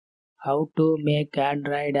How to make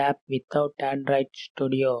Android app without Android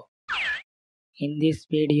Studio. In this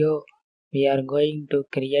video, we are going to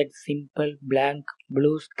create simple blank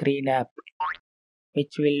blue screen app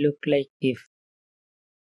which will look like this.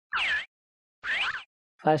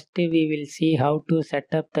 First we will see how to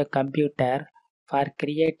set up the computer for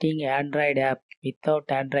creating Android app without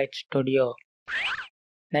Android Studio.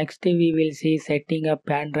 Next we will see setting up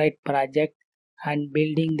Android project and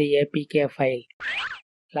building the APK file.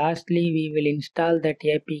 Lastly, we will install that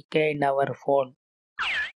APK in our phone.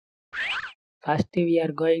 First, we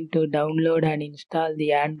are going to download and install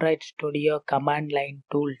the Android Studio command line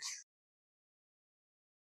tools.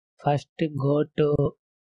 First, go to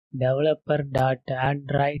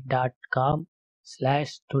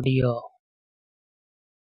developer.android.com/studio.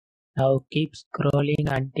 Now keep scrolling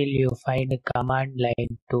until you find command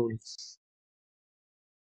line tools.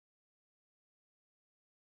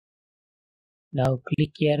 Now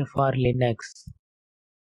click here for Linux.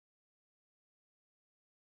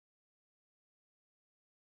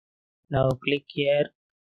 Now click here,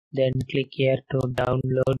 then click here to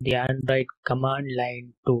download the Android command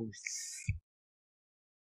line tools.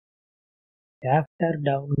 After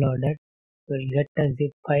downloaded, you will get a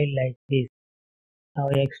zip file like this. Now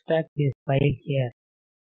extract this file here.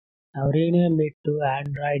 Now rename it to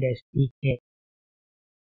Android SDK.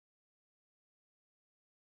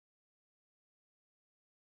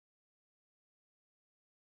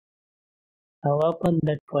 Now open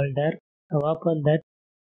that folder.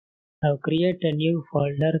 Now create a new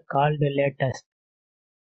folder called latest.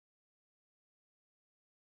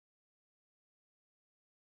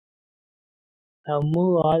 Now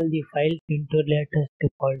move all the files into latest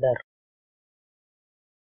folder.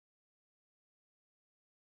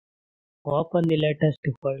 Open the latest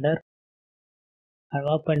folder and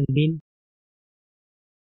open bin.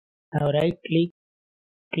 Now right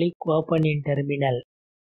click open in terminal.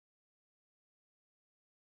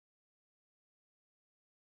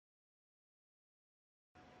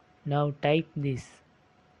 Now type this.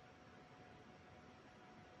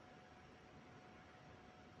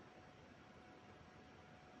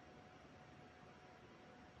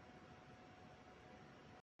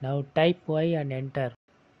 Now type Y and enter.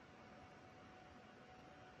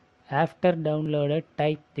 After downloaded,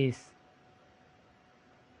 type this.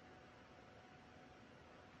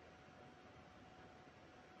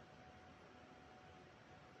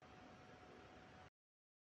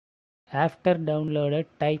 After downloaded,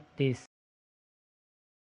 type this.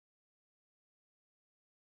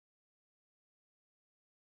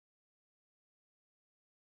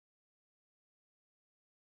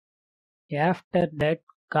 After that,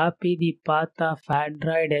 copy the path of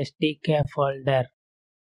Android SDK folder.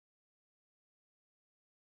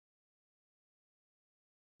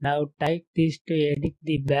 Now type this to edit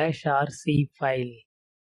the bash RC file.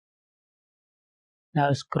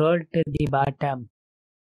 Now scroll to the bottom.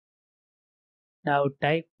 Now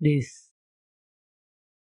type this.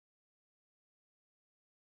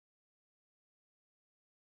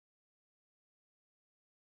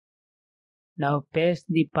 Now paste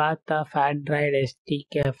the path of Android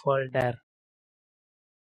SDK folder.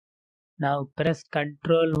 Now press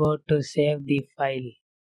Ctrl O to save the file.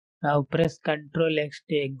 Now press Ctrl X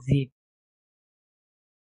to exit.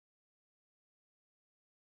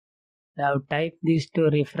 Now type this to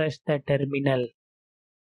refresh the terminal.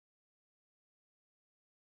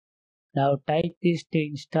 Now type this to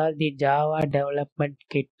install the Java Development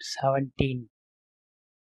Kit 17.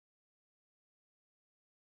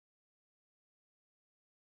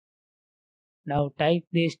 Now type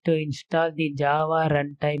this to install the Java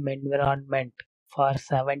Runtime Environment for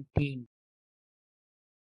 17.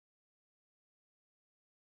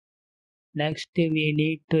 Next we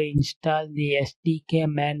need to install the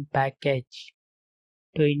SDKman package.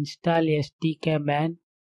 To install SDKman,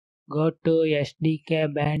 go to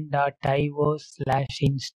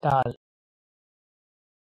sdkman.io/install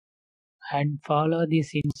and follow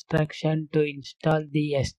this instruction to install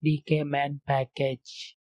the SDKman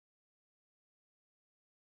package.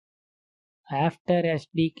 After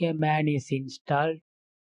SDKman is installed,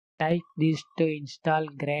 type this to install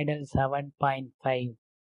Gradle 7.5.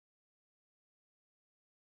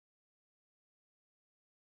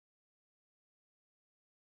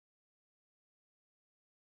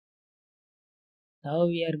 Now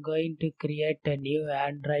we are going to create a new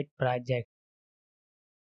Android project.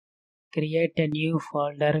 Create a new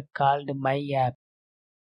folder called My App.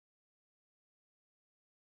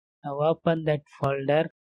 Now open that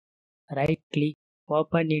folder, right click,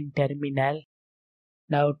 open in terminal.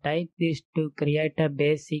 Now type this to create a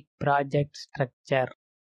basic project structure.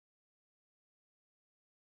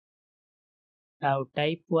 Now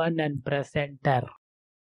type 1 and press enter.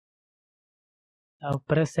 Now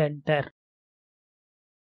press enter.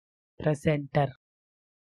 Press enter.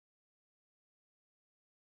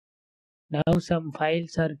 Now some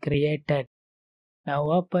files are created. Now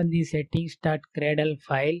open the settings.gradle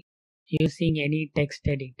file using any text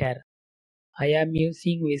editor. I am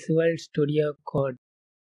using Visual Studio Code.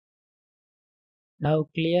 Now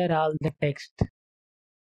clear all the text.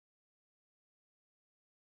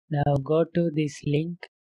 Now go to this link.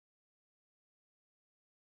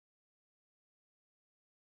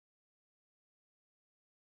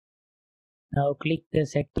 Now click the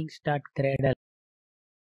settings.gradle.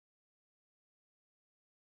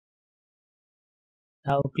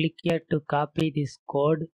 Now click here to copy this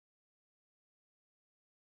code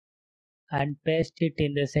and paste it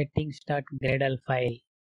in the settings.gradle file.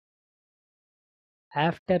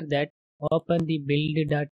 After that, open the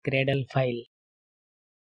build.gradle file.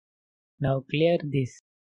 Now clear this.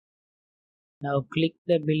 Now click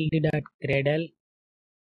the build.gradle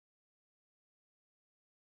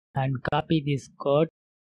and copy this code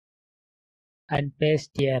and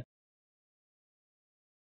paste here.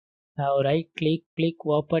 Now right click, click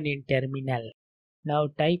open in terminal. Now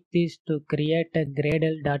type this to create a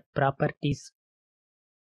gradle.properties.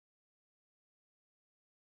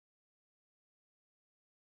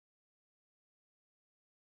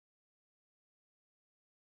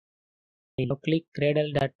 Now click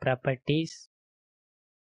gradle.properties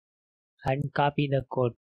and copy the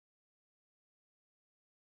code.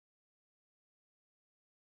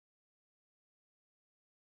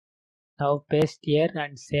 Now paste here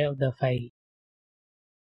and save the file.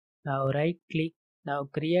 Now right click. Now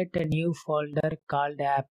create a new folder called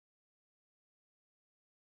app.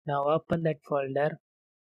 Now open that folder.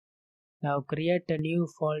 Now create a new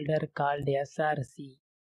folder called src.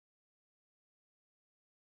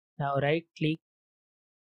 Now right click.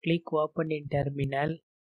 Click open in terminal.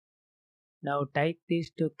 Now type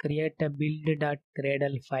this to create a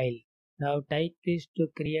build.gradle file. Now type this to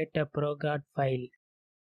create a prograd file.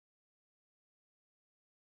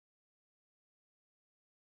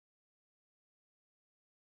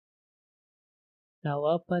 Now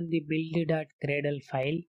open the build.gradle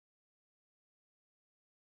file.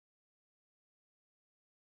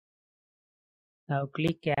 Now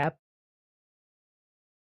click app.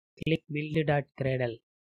 Click build.gradle.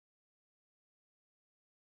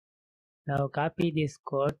 Now copy this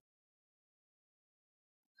code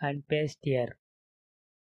and paste here.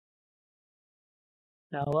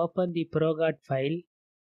 Now open the prograd file.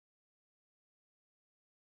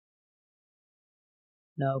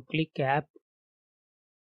 Now click app.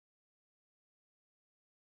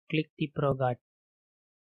 Click the prograd.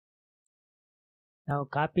 Now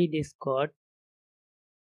copy this code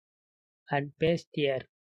and paste here.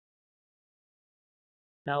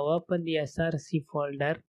 Now open the src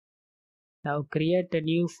folder. Now create a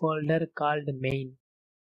new folder called main.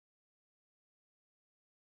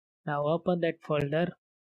 Now open that folder.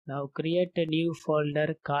 Now create a new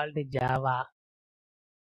folder called Java.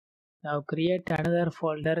 Now create another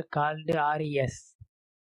folder called res.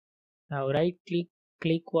 Now right click,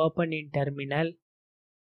 click open in terminal.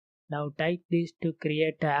 Now type this to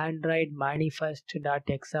create a Android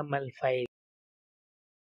manifest.xml file.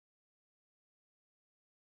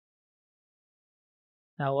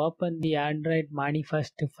 Now open the Android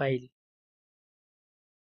manifest file.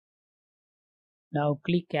 Now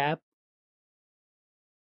click app.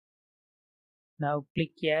 Now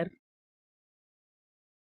click here.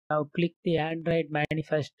 Now click the Android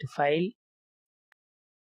manifest file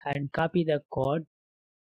and copy the code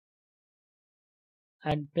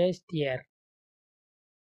and paste here.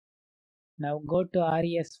 Now go to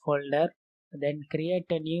res folder, then create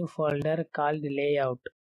a new folder called layout.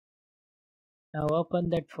 Now open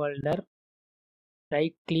that folder,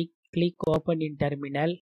 right click, click open in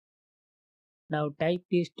terminal. Now type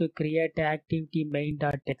this to create activity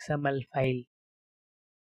main.xml file.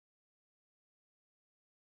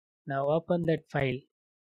 Now open that file.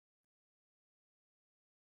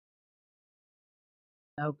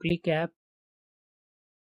 Now click app,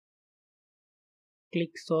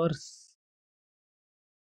 click source.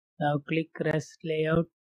 Now click rest layout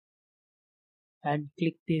and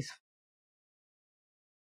click this.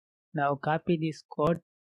 Now copy this code.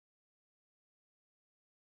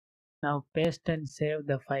 Now paste and save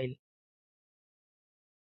the file.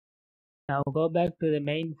 Now go back to the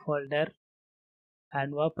main folder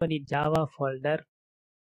and open the Java folder.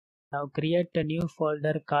 Now create a new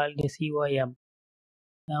folder called com.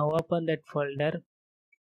 Now open that folder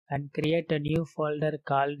and create a new folder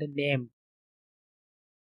called name.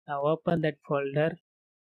 Now open that folder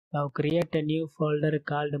Now create a new folder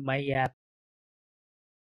called My App.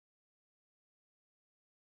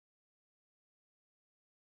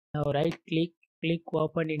 Now right click, click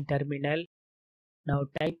Open in Terminal. Now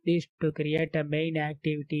type this to create a main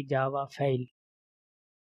activity Java file.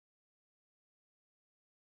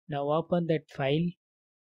 Now open that file.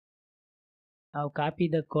 Now copy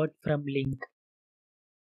the code from link.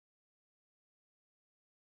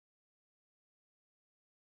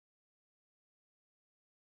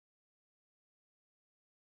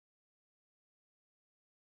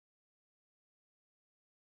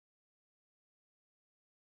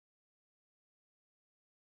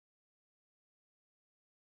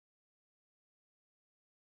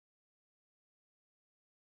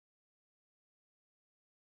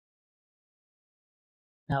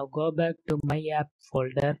 Now go back to My App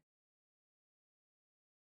folder.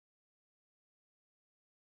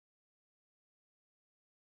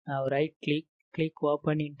 Now right click, click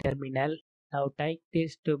Open in Terminal. Now type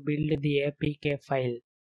this to build the APK file.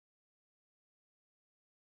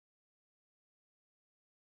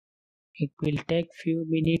 It will take few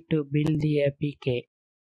minutes to build the APK.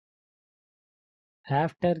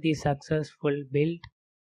 After the successful build,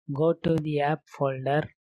 go to the app folder.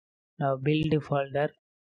 Now build folder.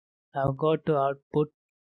 Now go to output,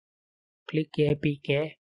 click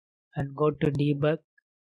APK and go to debug.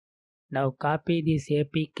 Now copy this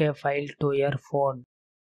APK file to your phone.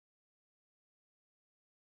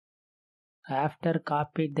 After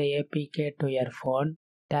copy the APK to your phone,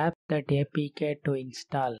 tap that APK to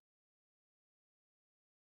install.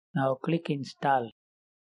 Now click install.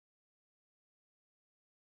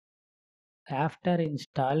 After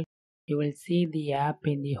install, you will see the app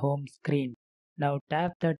in the home screen. Now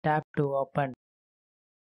tap the tab to open.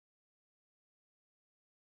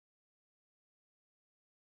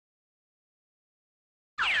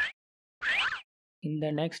 In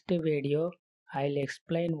the next video, I'll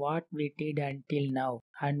explain what we did until now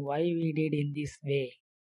and why we did in this way.